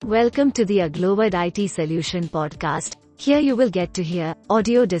Welcome to the Aglovad IT Solution podcast. Here you will get to hear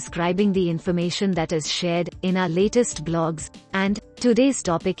audio describing the information that is shared in our latest blogs, and today's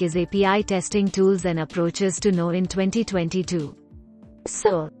topic is API testing tools and approaches to know in 2022.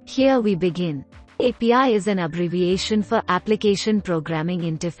 So, here we begin. API is an abbreviation for Application Programming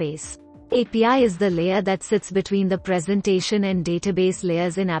Interface. API is the layer that sits between the presentation and database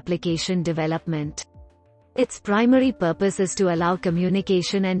layers in application development. Its primary purpose is to allow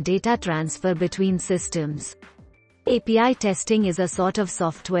communication and data transfer between systems. API testing is a sort of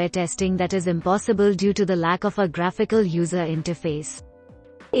software testing that is impossible due to the lack of a graphical user interface.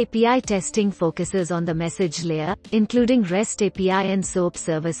 API testing focuses on the message layer, including REST API and SOAP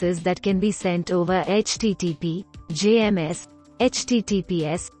services that can be sent over HTTP, JMS,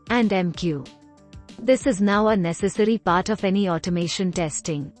 HTTPS, and MQ. This is now a necessary part of any automation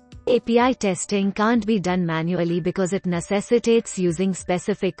testing. API testing can't be done manually because it necessitates using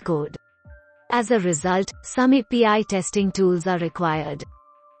specific code. As a result, some API testing tools are required.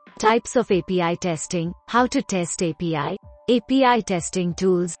 Types of API testing, how to test API, API testing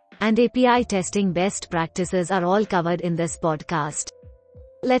tools, and API testing best practices are all covered in this podcast.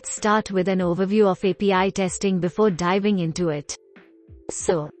 Let's start with an overview of API testing before diving into it.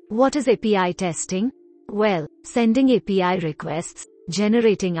 So, what is API testing? Well, sending API requests,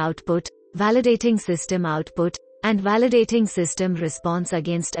 generating output, validating system output, and validating system response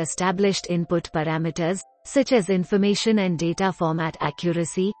against established input parameters, such as information and data format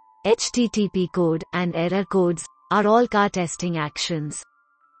accuracy, HTTP code, and error codes, are all CAR testing actions.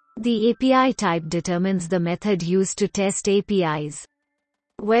 The API type determines the method used to test APIs.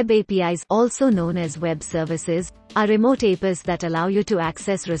 Web APIs, also known as web services, are remote APIs that allow you to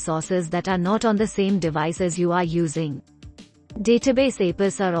access resources that are not on the same device as you are using. Database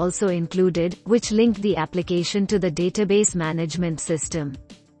APIs are also included, which link the application to the database management system.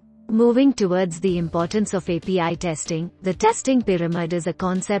 Moving towards the importance of API testing, the testing pyramid is a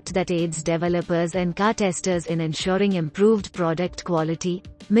concept that aids developers and CAR testers in ensuring improved product quality,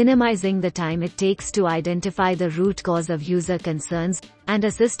 minimizing the time it takes to identify the root cause of user concerns, and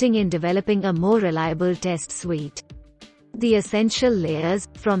assisting in developing a more reliable test suite. The essential layers,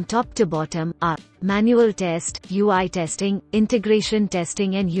 from top to bottom, are manual test, UI testing, integration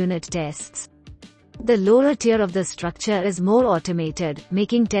testing, and unit tests. The lower tier of the structure is more automated,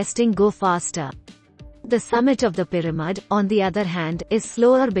 making testing go faster. The summit of the pyramid, on the other hand, is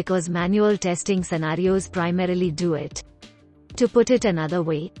slower because manual testing scenarios primarily do it. To put it another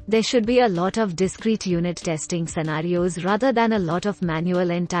way, there should be a lot of discrete unit testing scenarios rather than a lot of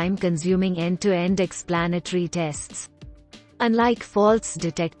manual and time-consuming end-to-end explanatory tests. Unlike faults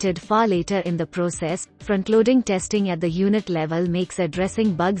detected far later in the process, front-loading testing at the unit level makes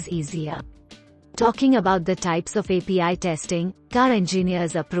addressing bugs easier. Talking about the types of API testing, CAR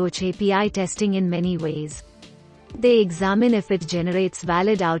engineers approach API testing in many ways. They examine if it generates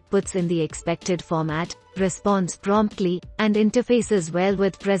valid outputs in the expected format, responds promptly, and interfaces well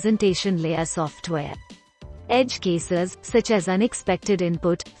with presentation layer software. Edge cases, such as unexpected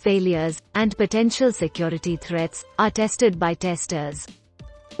input, failures, and potential security threats, are tested by testers.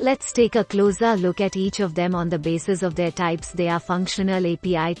 Let's take a closer look at each of them on the basis of their types. They are functional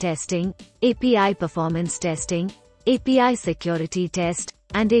API testing, API performance testing, API security test,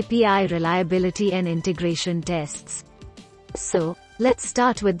 and API reliability and integration tests. So, let's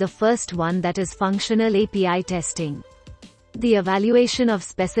start with the first one, that is functional API testing. The evaluation of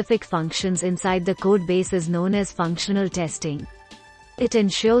specific functions inside the code base is known as functional testing. It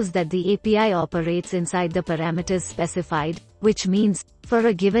ensures that the API operates inside the parameters specified, which means, for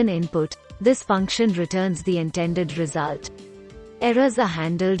a given input, this function returns the intended result. Errors are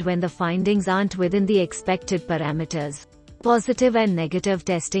handled when the findings aren't within the expected parameters. Positive and negative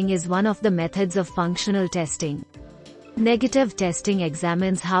testing is one of the methods of functional testing. Negative testing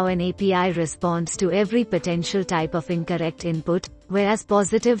examines how an API responds to every potential type of incorrect input, whereas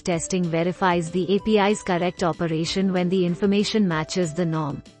positive testing verifies the API's correct operation when the information matches the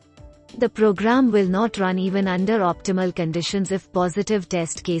norm. The program will not run even under optimal conditions if positive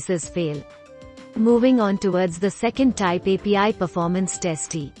test cases fail. Moving on towards the second type, API performance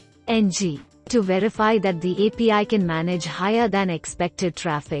testing, NG, to verify that the API can manage higher than expected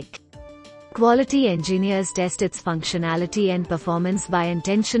traffic. Quality engineers test its functionality and performance by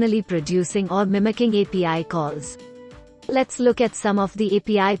intentionally producing or mimicking API calls. Let's look at some of the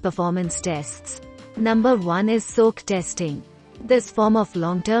API performance tests. Number 1 is soak testing. This form of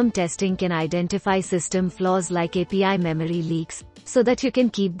long-term testing can identify system flaws like API memory leaks, so that you can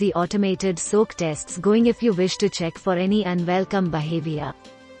keep the automated soak tests going if you wish to check for any unwelcome behavior.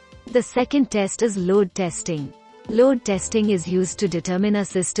 The second test is load testing. Load testing is used to determine a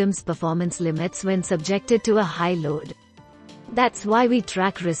system's performance limits when subjected to a high load. That's why we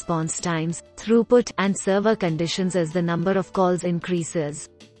track response times, throughput, and server conditions as the number of calls increases.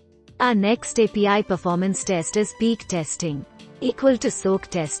 Our next API performance test is peak testing. Equal to soak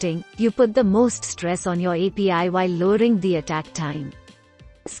testing, you put the most stress on your API while lowering the attack time.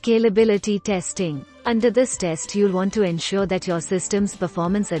 Scalability testing. Under this test, you'll want to ensure that your system's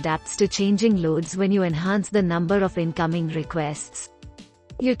performance adapts to changing loads when you enhance the number of incoming requests.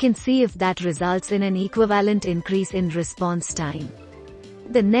 You can see if that results in an equivalent increase in response time.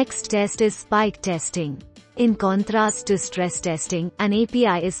 The next test is spike testing. In contrast to stress testing, an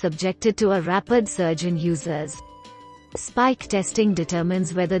API is subjected to a rapid surge in users. Spike testing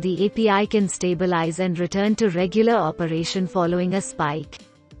determines whether the API can stabilize and return to regular operation following a spike.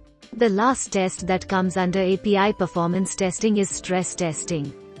 The last test that comes under API performance testing is stress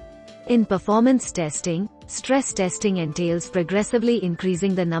testing. In performance testing, stress testing entails progressively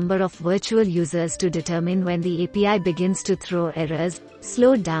increasing the number of virtual users to determine when the API begins to throw errors,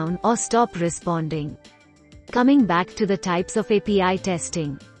 slow down, or stop responding. Coming back to the types of API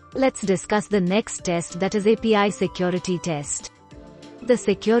testing, let's discuss the next test, that is API security test. The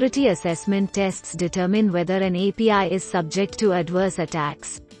security assessment tests determine whether an API is subject to adverse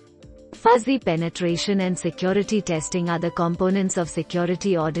attacks. Fuzzy penetration and security testing are the components of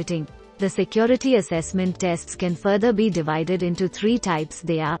security auditing. The security assessment tests can further be divided into three types.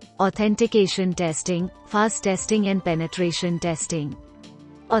 They are authentication testing, fuzz testing, and penetration testing.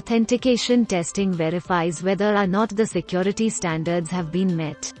 Authentication testing verifies whether or not the security standards have been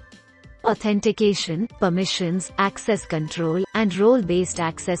met. Authentication, permissions, access control, and role-based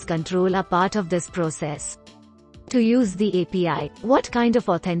access control are part of this process. To use the API, what kind of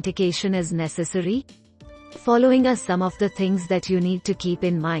authentication is necessary? Following are some of the things that you need to keep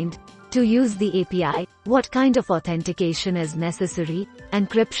in mind. To use the API, what kind of authentication is necessary?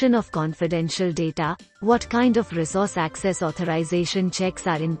 Encryption of confidential data, what kind of resource access authorization checks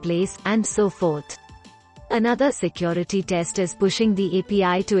are in place, and so forth. Another security test is pushing the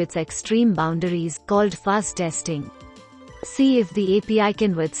API to its extreme boundaries, called fuzz testing. See if the API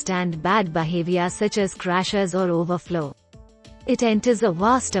can withstand bad behavior such as crashes or overflow. It enters a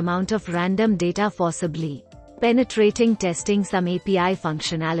vast amount of random data forcibly. Penetrating testing, some API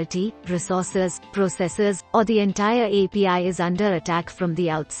functionality, resources, processes, or the entire API is under attack from the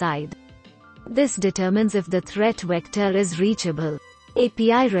outside. This determines if the threat vector is reachable.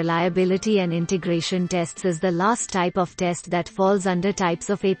 API reliability and integration tests is the last type of test that falls under types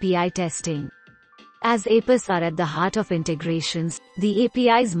of API testing. As APIs are at the heart of integrations, the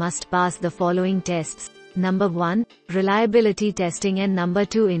APIs must pass the following tests. Number 1, reliability testing, and number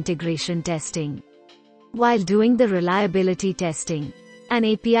 2, integration testing. While doing the reliability testing, an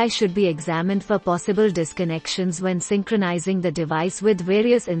API should be examined for possible disconnections when synchronizing the device with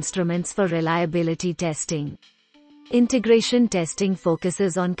various instruments for reliability testing. Integration testing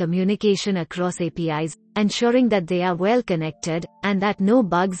focuses on communication across APIs, ensuring that they are well connected, and that no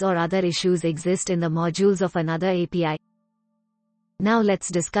bugs or other issues exist in the modules of another API. Now let's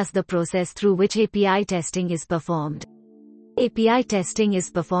discuss the process through which API testing is performed. API testing is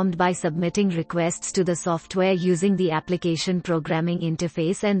performed by submitting requests to the software using the application programming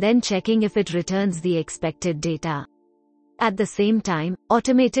interface and then checking if it returns the expected data. At the same time,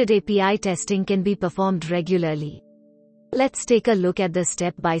 automated API testing can be performed regularly. Let's take a look at the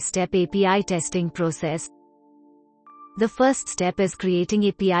step-by-step API testing process. The first step is creating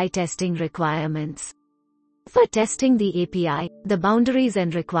API testing requirements. For testing the API, the boundaries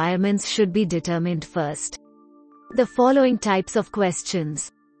and requirements should be determined first. The following types of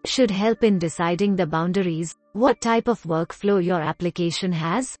questions should help in deciding the boundaries. What type of workflow your application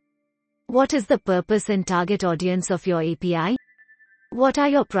has? What is the purpose and target audience of your API? What are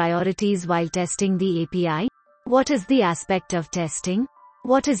your priorities while testing the API? What is the aspect of testing?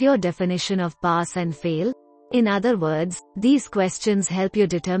 What is your definition of pass and fail? In other words, these questions help you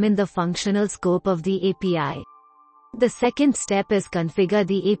determine the functional scope of the API. The second step is configure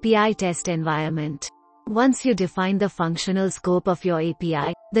the API test environment. Once you define the functional scope of your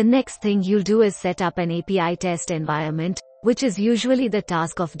API, the next thing you'll do is set up an API test environment, which is usually the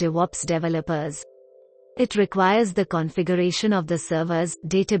task of DevOps developers. It requires the configuration of the servers,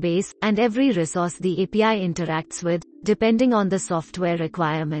 database, and every resource the API interacts with, depending on the software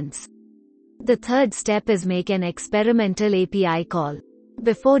requirements. The third step is make an experimental API call.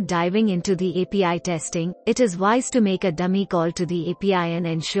 Before diving into the API testing, it is wise to make a dummy call to the API and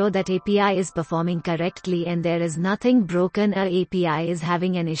ensure that API is performing correctly and there is nothing broken or API is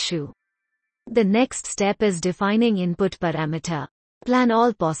having an issue. The next step is defining input parameter. Plan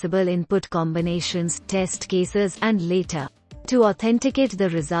all possible input combinations, test cases, and later to authenticate the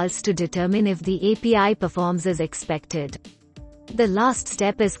results to determine if the API performs as expected. The last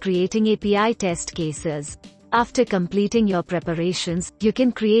step is creating API test cases. After completing your preparations, you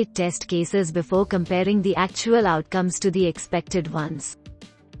can create test cases before comparing the actual outcomes to the expected ones.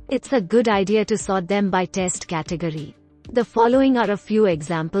 It's a good idea to sort them by test category. The following are a few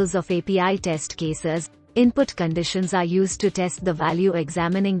examples of API test cases. Input conditions are used to test the value,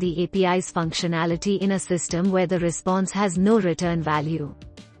 examining the API's functionality in a system where the response has no return value.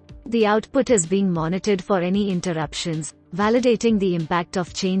 The output is being monitored for any interruptions, validating the impact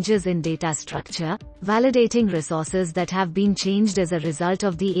of changes in data structure, validating resources that have been changed as a result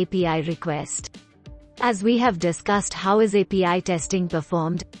of the API request. As we have discussed how is API testing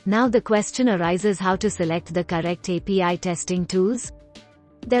performed, now the question arises how to select the correct API testing tools.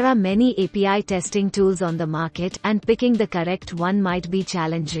 There are many API testing tools on the market, and picking the correct one might be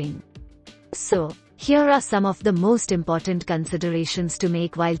challenging. So, here are some of the most important considerations to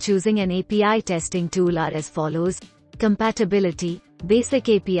make while choosing an API testing tool are as follows: compatibility, basic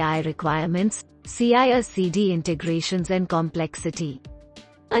API requirements, CI/CD integrations, and complexity.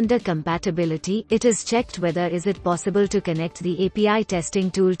 Under compatibility, it is checked whether is it possible to connect the API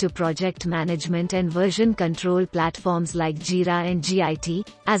testing tool to project management and version control platforms like Jira and Git,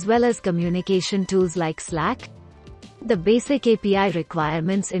 as well as communication tools like Slack. The basic API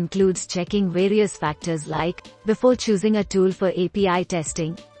requirements includes checking various factors like, before choosing a tool for API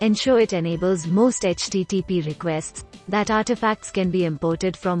testing, ensure it enables most HTTP requests, that artifacts can be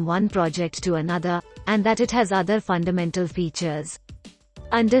imported from one project to another, and that it has other fundamental features.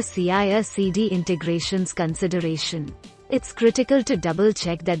 Under CI/CD integrations consideration, it's critical to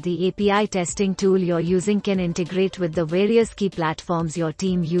double-check that the API testing tool you're using can integrate with the various key platforms your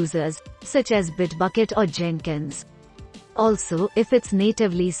team uses, such as Bitbucket or Jenkins. Also, if it's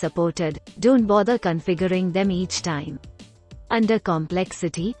natively supported, don't bother configuring them each time. Under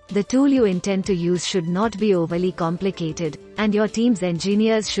complexity, the tool you intend to use should not be overly complicated, and your team's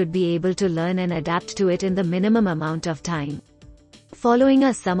engineers should be able to learn and adapt to it in the minimum amount of time. Following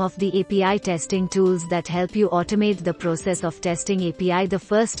are some of the API testing tools that help you automate the process of testing API. The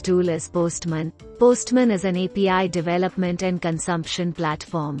first tool is Postman. Postman is an API development and consumption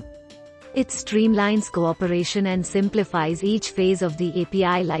platform. It streamlines cooperation and simplifies each phase of the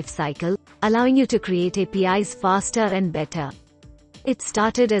API lifecycle, allowing you to create APIs faster and better. It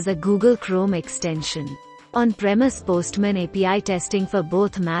started as a Google Chrome extension. On-premise Postman API testing for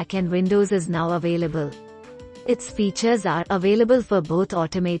both Mac and Windows is now available. Its features are available for both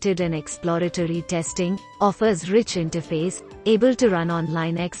automated and exploratory testing, offers rich interface, able to run on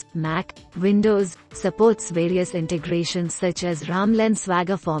Linux, Mac, Windows, supports various integrations such as RAM/LAN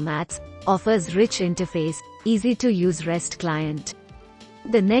Swagger formats, offers rich interface, easy to use REST client.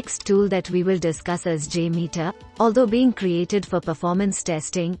 The next tool that we will discuss is JMeter. Although being created for performance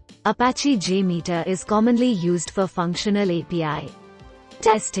testing, Apache JMeter is commonly used for functional API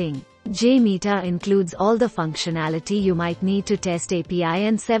testing. JMeter includes all the functionality you might need to test API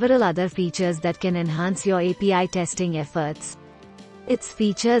and several other features that can enhance your API testing efforts. Its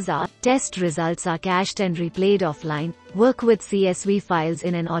features are, test results are cached and replayed offline, work with CSV files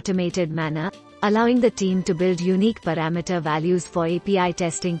in an automated manner, allowing the team to build unique parameter values for API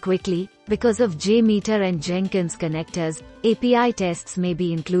testing quickly. Because of JMeter and Jenkins connectors, API tests may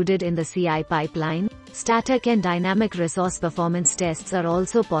be included in the CI pipeline. Static and dynamic resource performance tests are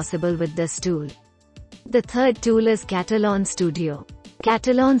also possible with this tool. The third tool is Catalon Studio.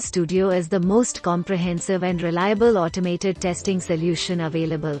 Catalon Studio is the most comprehensive and reliable automated testing solution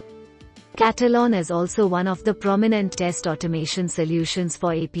available. Catalon is also one of the prominent test automation solutions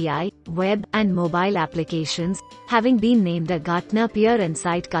for API, web, and mobile applications, having been named a Gartner Peer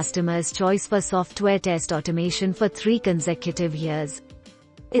Insight Customer's Choice for Software Test Automation for 3 consecutive years.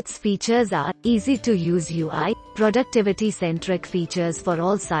 Its features are, easy-to-use UI, productivity-centric features for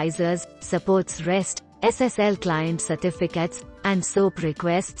all sizes, supports REST, SSL client certificates, and SOAP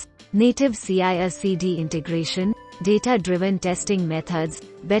requests, native CI/CD integration, data-driven testing methods,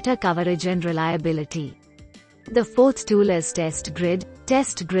 better coverage and reliability. The fourth tool is TestGrid.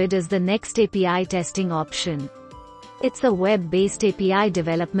 TestGrid is the next API testing option. It's a web-based API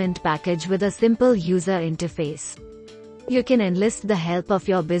development package with a simple user interface. You can enlist the help of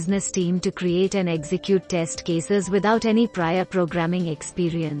your business team to create and execute test cases without any prior programming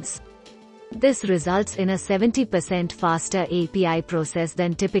experience. This results in a 70% faster API process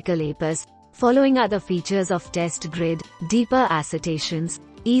than typical APIs. Following are the features of TestGrid: deeper annotations,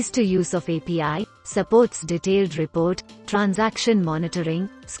 ease to use of API, supports detailed report, transaction monitoring,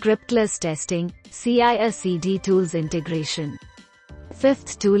 scriptless testing, CI/CD tools integration.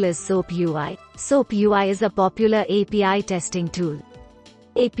 Fifth tool is SOAP UI. SOAP UI is a popular API testing tool.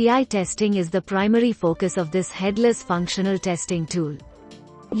 API testing is the primary focus of this headless functional testing tool.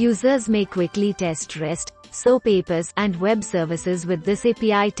 Users may quickly test REST, SOAP APIs, and web services with this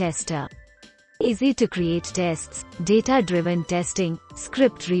API tester. Easy to create tests, data-driven testing,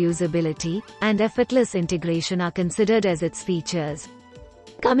 script reusability, and effortless integration are considered as its features.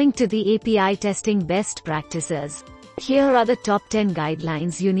 Coming to the API testing best practices. Here are the top 10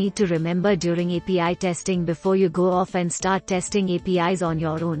 guidelines you need to remember during API testing before you go off and start testing APIs on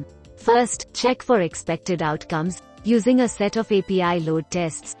your own. First, check for expected outcomes. Using a set of API load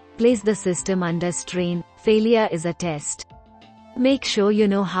tests, place the system under strain. Failure is a test. Make sure you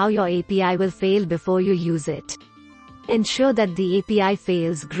know how your API will fail before you use it. Ensure that the API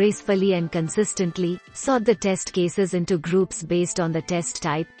fails gracefully and consistently. Sort the test cases into groups based on the test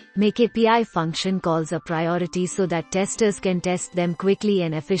type. Make API function calls a priority so that testers can test them quickly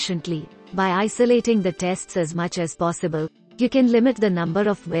and efficiently. By isolating the tests as much as possible, you can limit the number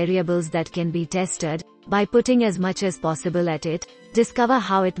of variables that can be tested. By putting as much as possible at it, discover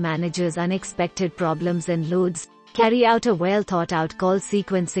how it manages unexpected problems and loads. Carry out a well-thought-out call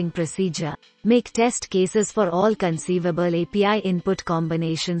sequencing procedure. Make test cases for all conceivable API input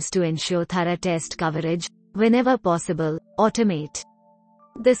combinations to ensure thorough test coverage. Whenever possible, automate.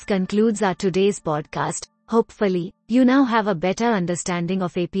 This concludes our today's podcast. Hopefully, you now have a better understanding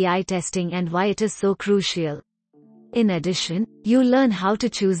of API testing and why it is so crucial. In addition, you'll learn how to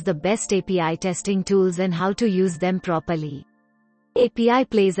choose the best API testing tools and how to use them properly. API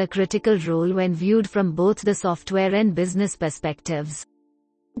plays a critical role when viewed from both the software and business perspectives.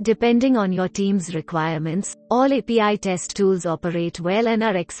 Depending on your team's requirements, all API test tools operate well and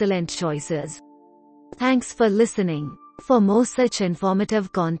are excellent choices. Thanks for listening. For more such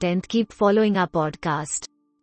informative content, keep following our podcast.